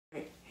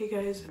Hey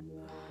guys,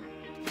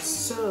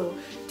 so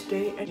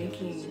today I'm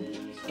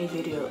making a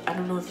video. I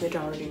don't know if it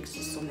already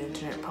exists on the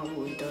internet,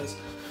 probably does,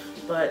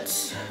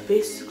 but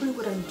basically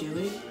what I'm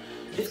doing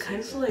is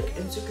kind of like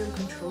Instagram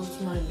controls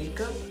my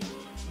makeup,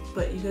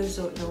 but you guys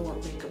don't know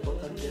what makeup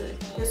look I'm doing.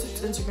 Yes,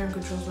 it's Instagram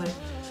controls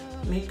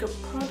my makeup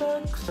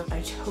products.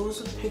 I chose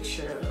a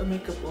picture, a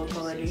makeup look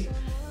already,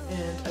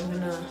 and I'm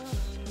gonna,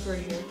 right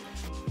here,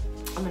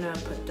 I'm gonna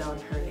put down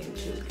her name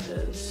too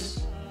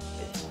because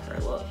it's her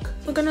look.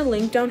 We're gonna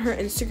link down her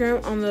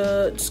Instagram on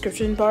the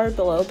description bar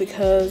below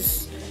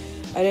because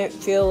I didn't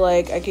feel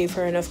like I gave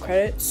her enough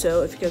credit.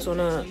 So if you guys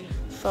wanna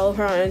follow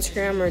her on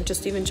Instagram or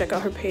just even check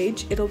out her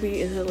page, it'll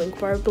be in the link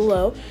bar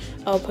below.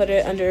 I'll put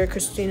it under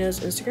Christina's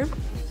Instagram.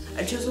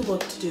 I chose a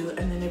look to do,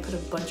 and then I put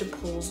a bunch of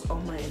polls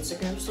on my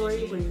Instagram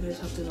story where you guys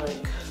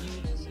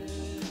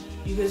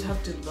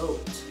have to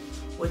vote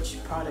which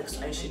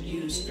products I should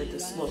use for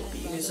this look, but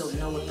you guys don't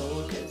know what the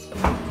look is.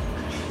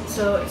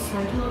 So it's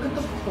time to look at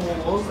the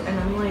polls, and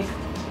I'm like,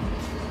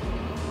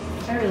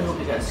 I really hope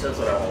you guys knows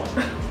what I want.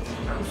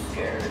 I'm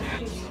scared.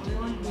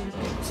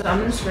 So I'm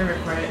gonna screen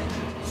record it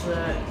so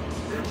that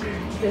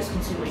you guys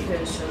can see what you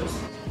guys chose.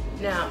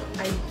 Now,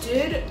 I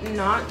did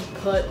not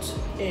put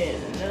in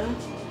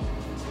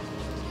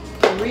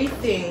 3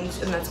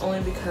 things, and that's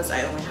only because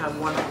I only have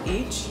 1 of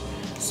each.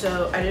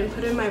 So I didn't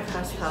put in my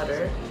pressed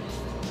powder.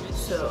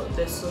 So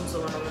this one's the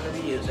one I'm going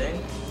to be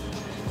using.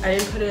 I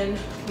didn't put in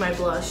my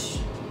blush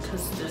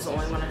because this is the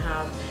only one I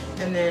have.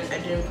 And then I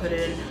didn't put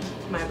in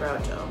my brow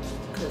gel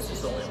because this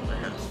is the only one I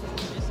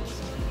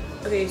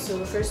have. Okay, so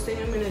the first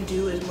thing I'm going to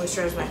do is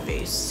moisturize my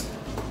face.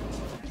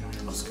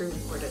 I'll screen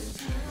record it.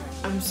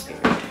 I'm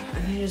scared.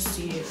 I need to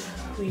see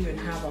if we even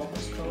have all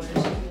those colors.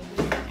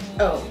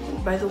 Oh,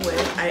 by the way,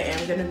 I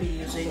am going to be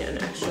using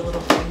an extra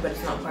little thing, but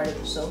it's not part of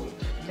the soap.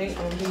 I think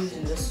I'm going to be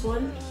using this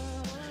one.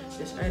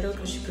 This eyeshadow,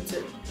 because she puts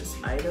it, this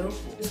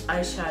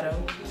eyeshadow,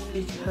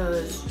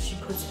 because she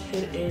puts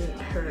it in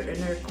her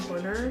inner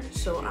corner,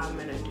 so I'm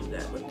gonna do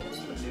that with this.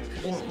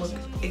 It won't look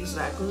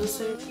exactly the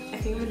same. I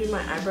think I'm gonna do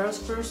my eyebrows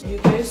first. You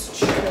guys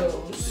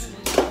chose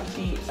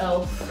the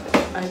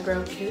e.l.f.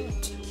 eyebrow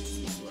kit.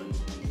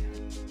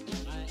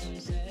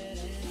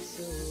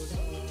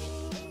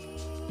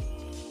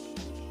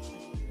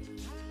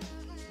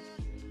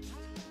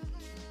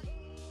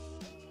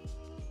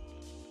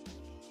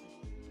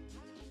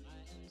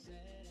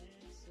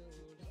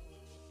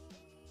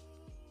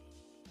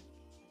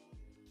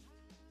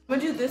 I'm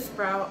gonna do this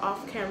brow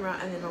off camera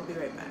and then I'll be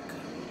right back.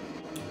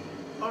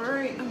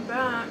 Alright, I'm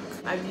back.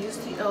 I've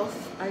used the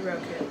e.l.f. eyebrow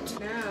kit.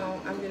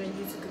 Now I'm gonna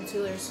use the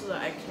concealer so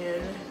that I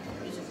can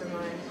use it for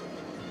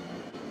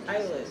my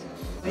eyelids.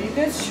 You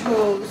guys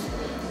chose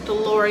the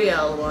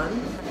L'Oreal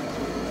one.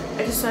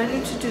 I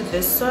decided to do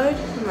this side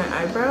for my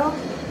eyebrow,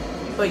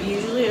 but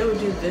usually I would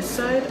do this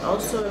side.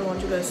 Also, I want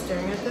you guys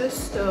staring at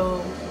this,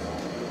 so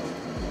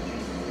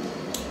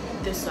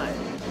this side.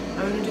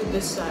 I'm gonna do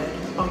this side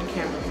on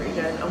camera for you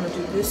guys. I'm gonna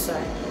do this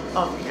side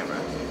off camera.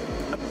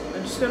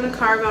 I'm just gonna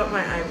carve out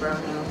my eyebrow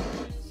now.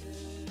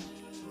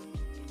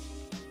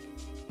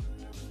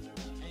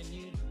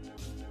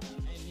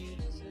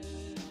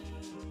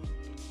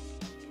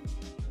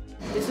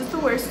 This is the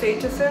worst day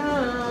to film.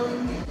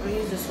 I'm gonna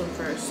use this one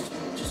first,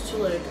 just to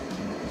like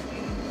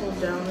hold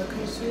down the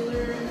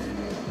concealer.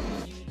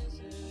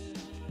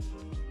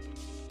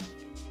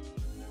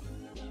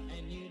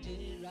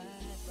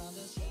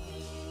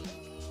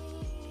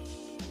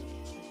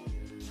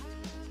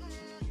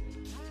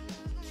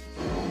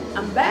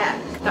 I'm back.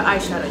 The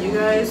eyeshadow. You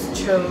guys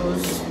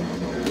chose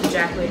the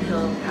Jaclyn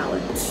Hill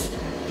palette.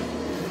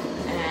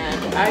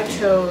 And I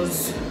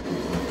chose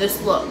this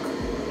look.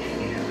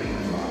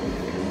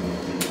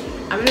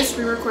 I'm going to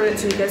screen record it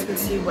so you guys can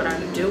see what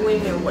I'm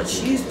doing and what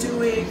she's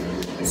doing.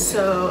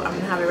 So I'm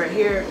going to have it right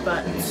here,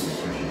 but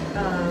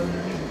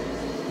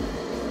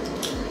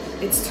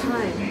it's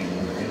time.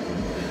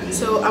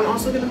 So I'm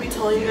also going to be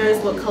telling you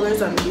guys what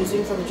colors I'm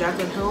using from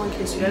Jaclyn Hill in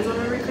case you guys want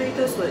to recreate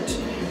this, which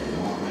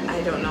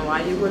I don't know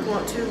why you would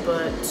want to,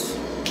 but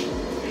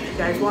if you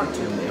guys want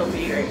to, it'll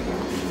be right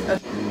here.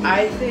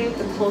 I think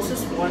the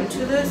closest one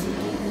to this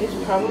is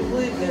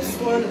probably this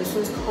one. This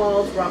one's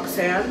called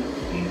Roxanne,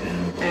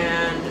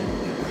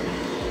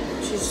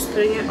 and she's just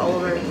putting it all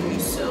over her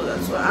face, so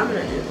that's what I'm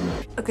gonna do.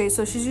 Okay,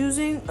 so she's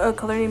using a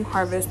color named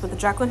Harvest, but the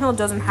Jaclyn Hill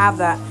doesn't have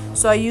that,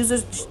 so I used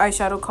this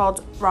eyeshadow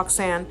called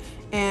Roxanne,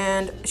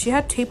 and she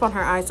had tape on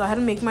her eye, so I had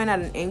to make mine at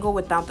an angle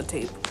without the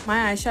tape.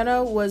 My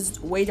eyeshadow was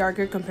way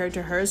darker compared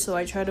to hers, so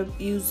I tried to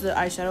use the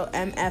eyeshadow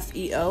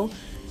MFEO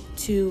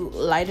to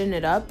lighten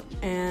it up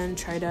and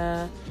try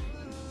to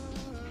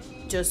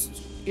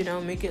just, you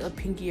know, make it a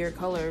pinkier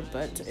color,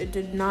 but it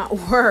did not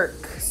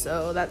work,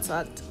 so that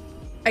sucked.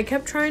 I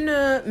kept trying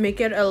to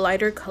make it a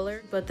lighter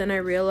color, but then I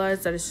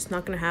realized that it's just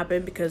not gonna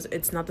happen because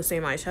it's not the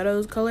same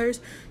eyeshadow colors,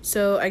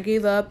 so I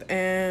gave up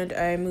and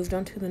I moved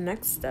on to the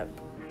next step.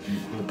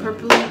 The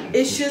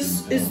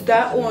purpley-ishes is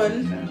that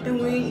one, and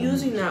we ain't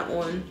using that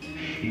one.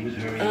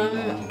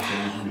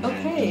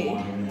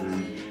 Okay.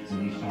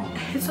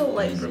 It's a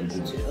light purple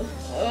too.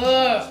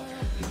 Ugh.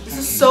 This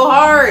is so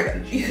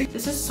hard.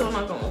 This is so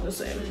not gonna look the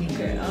same.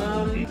 Okay,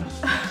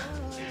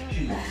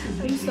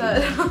 I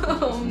said,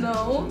 oh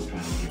no.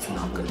 It's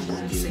not gonna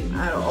look the same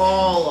at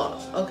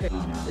all. Okay,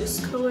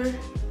 this color,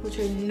 which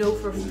I know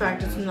for a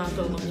fact it's not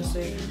gonna look the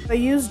same. I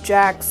used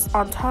Jax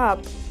on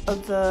top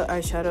of the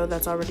eyeshadow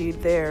that's already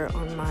there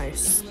on my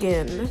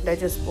skin. I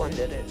just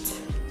blended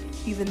it.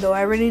 Even though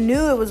I already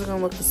knew it wasn't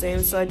gonna look the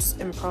same, so I just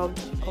improv'd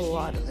a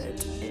lot of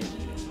it in.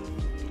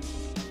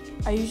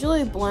 I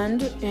usually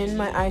blend in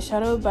my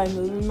eyeshadow by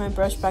moving my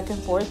brush back and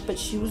forth, but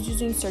she was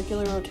using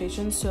circular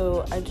rotation,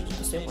 so I did it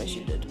the same way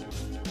she did.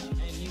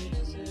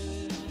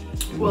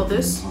 Well,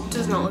 this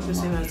does not look the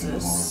same as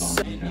this.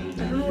 I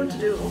don't know what to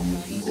do.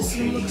 This is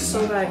gonna look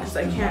so bad because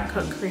I can't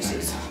cut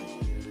creases.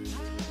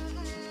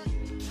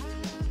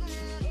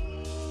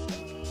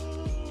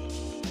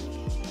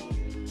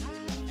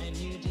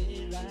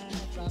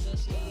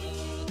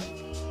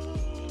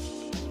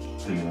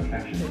 For your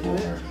affection for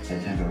her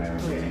that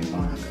temporarily remain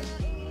fond.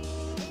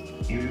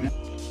 You remember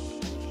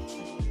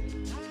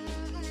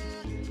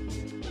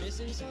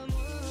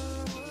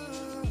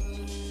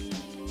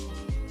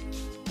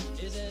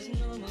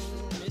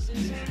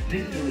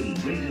victory,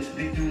 greatest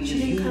victory. She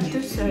didn't cut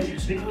this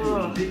edge.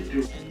 Oh.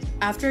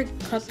 After I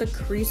cut the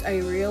crease, I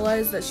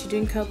realized that she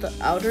didn't cut the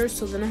outer,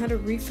 so then I had to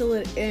refill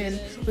it in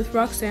with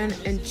Roxanne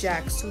and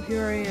Jax. So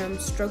here I am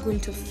struggling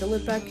to fill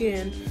it back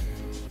in.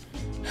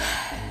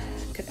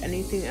 Could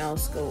anything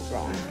else go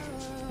wrong?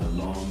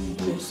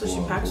 Okay, so she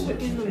packs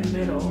it in the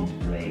middle,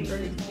 right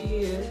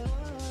here.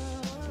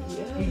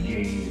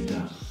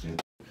 Yeah.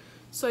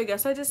 So I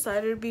guess I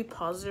decided to be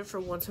positive for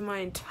once in my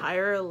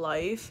entire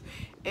life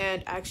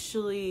and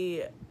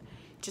actually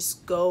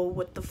just go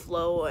with the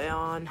flow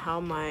on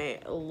how my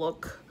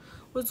look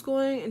was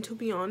going. And to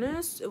be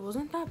honest, it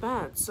wasn't that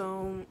bad.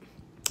 So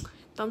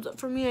thumbs up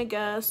for me, I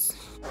guess.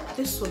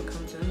 This one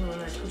comes in, the one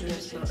I told you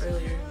guys about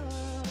earlier.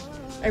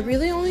 I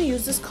really only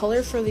used this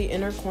color for the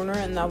inner corner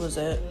and that was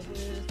it.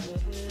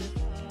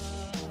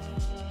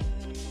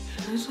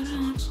 This is what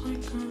it looks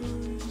like,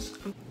 guys.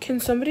 Can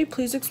somebody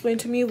please explain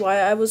to me why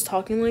I was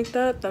talking like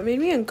that? That made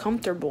me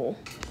uncomfortable.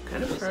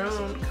 Kind of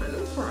proud, kind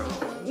of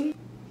proud.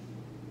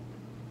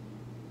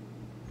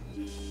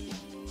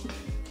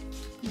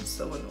 It's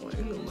so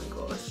annoying, oh my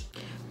gosh.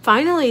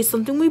 Finally,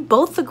 something we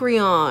both agree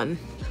on.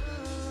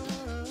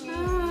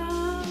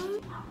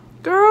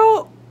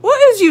 Girl,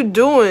 what is you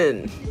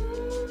doing?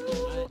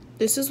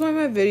 This is why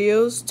my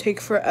videos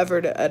take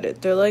forever to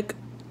edit. They're like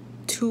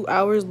 2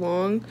 hours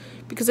long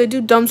because I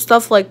do dumb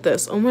stuff like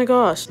this. Oh my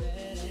gosh.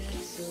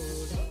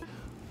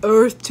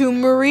 Earth to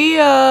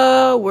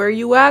Maria. Where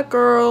you at,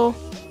 girl?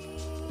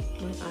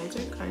 My eyes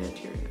are kind of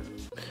tearing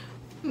up.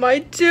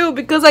 Mine too,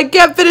 because I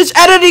can't finish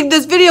editing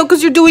this video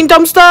because you're doing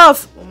dumb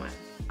stuff. Oh my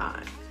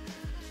eye.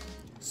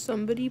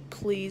 Somebody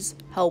please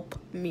help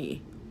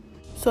me.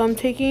 So I'm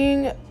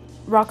taking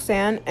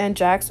Roxanne and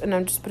Jax and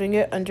I'm just putting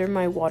it under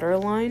my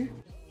waterline.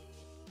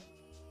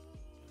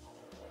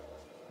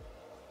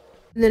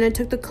 And then I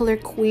took the color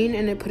Queen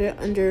and I put it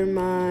under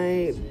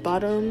my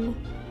bottom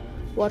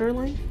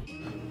waterline.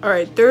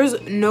 Alright,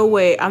 there's no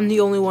way I'm the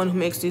only one who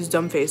makes these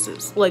dumb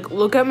faces. Like,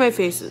 look at my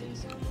faces.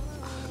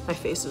 My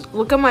faces.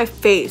 Look at my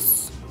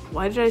face.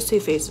 Why did I say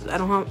faces? I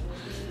don't have...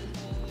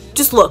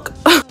 Just look.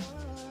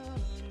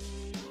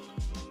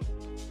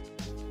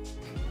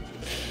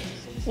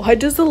 Why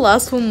does the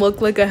last one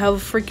look like I have a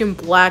freaking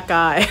black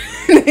eye?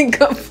 And I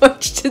got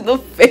punched in the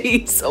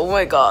face. Oh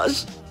my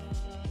gosh.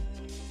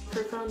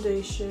 For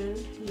foundation,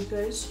 you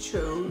guys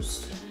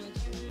chose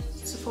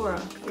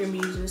Sephora. You're gonna be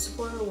using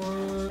Sephora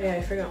one. Yeah,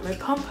 I forgot my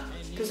pump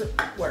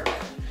doesn't work.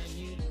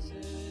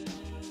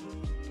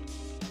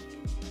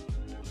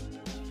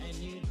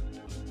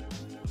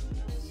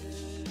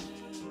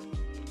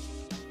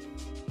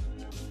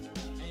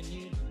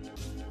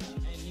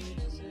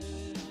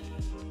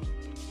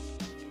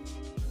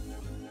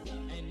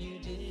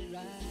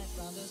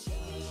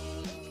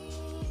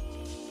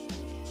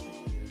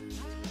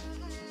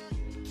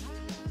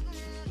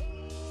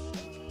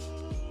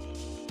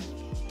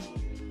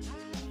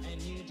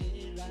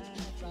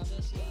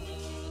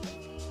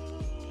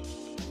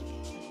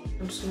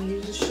 I'm just gonna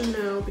use the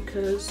Chanel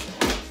because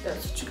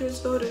that's what you guys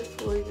voted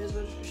for. You guys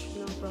voted for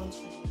Chanel bronze.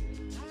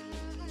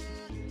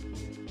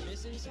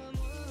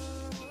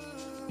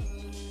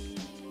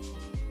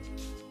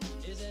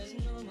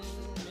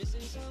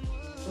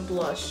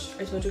 Blush.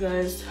 I told you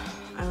guys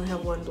I only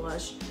have one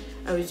blush.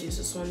 I always use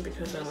this one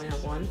because I only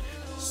have one.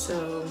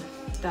 So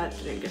that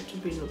didn't get to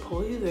be the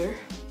pull either.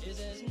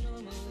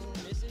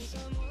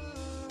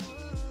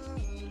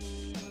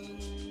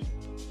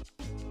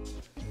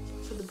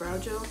 For the brow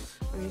gel,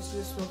 I'm using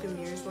the Smoke and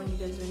Mirrors one. You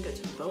guys didn't get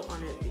to vote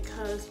on it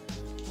because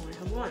I only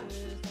have one.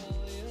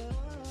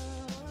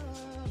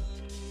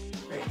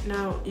 Right,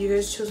 now you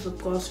guys chose lip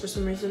gloss for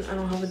some reason. I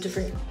don't have a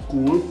different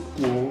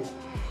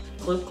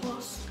lip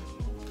gloss.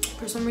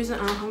 For some reason,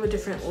 I don't have a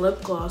different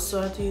lip gloss, so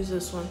I have to use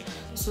this one.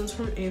 This one's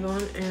from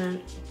Avon,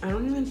 and I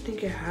don't even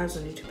think it has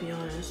any, to be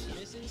honest.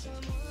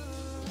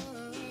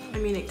 I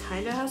mean, it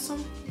kind of has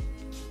some.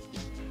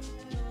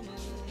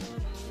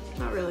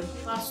 not really.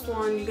 Last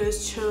one you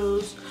guys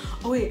chose.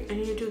 Oh wait, I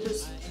need to do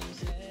this.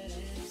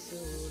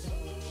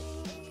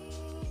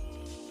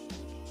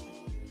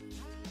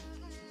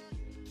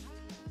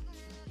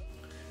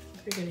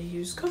 We're gonna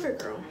use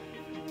CoverGirl.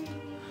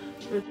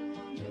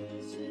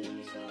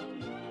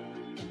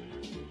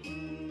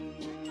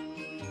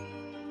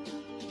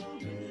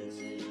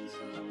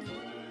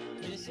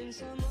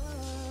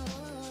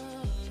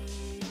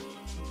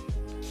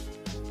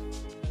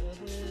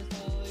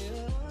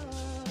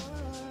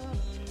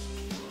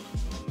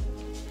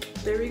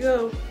 There we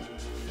go.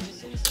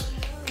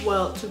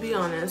 Well, to be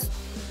honest,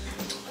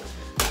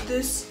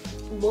 this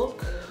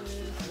look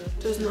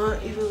does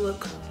not even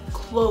look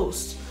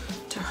close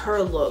to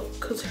her look,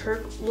 because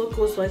her look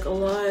was like a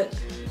lot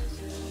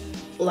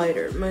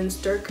lighter. Mine's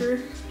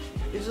darker.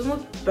 It doesn't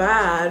look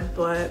bad,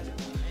 but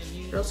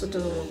it also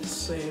doesn't look the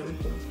same.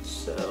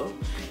 So,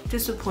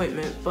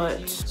 disappointment, but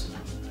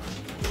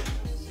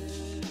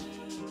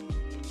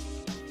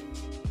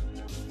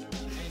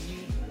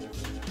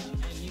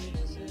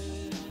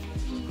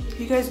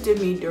you guys did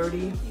me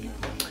dirty.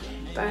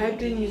 If I had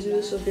been using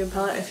the Sophia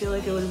palette, I feel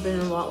like it would have been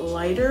a lot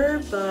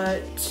lighter,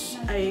 but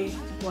I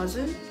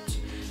wasn't,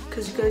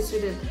 because you guys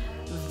didn't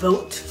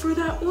vote for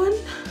that one.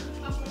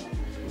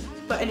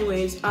 But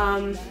anyways,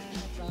 I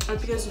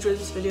hope you guys enjoyed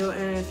this video,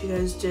 and if you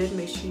guys did,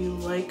 make sure you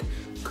like,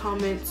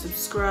 comment,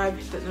 subscribe,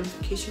 hit that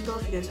notification bell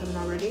if you guys haven't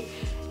already.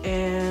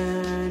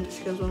 And if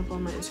you guys want to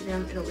follow my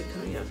Instagram, it'll be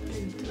coming up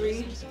in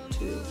 3,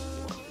 2,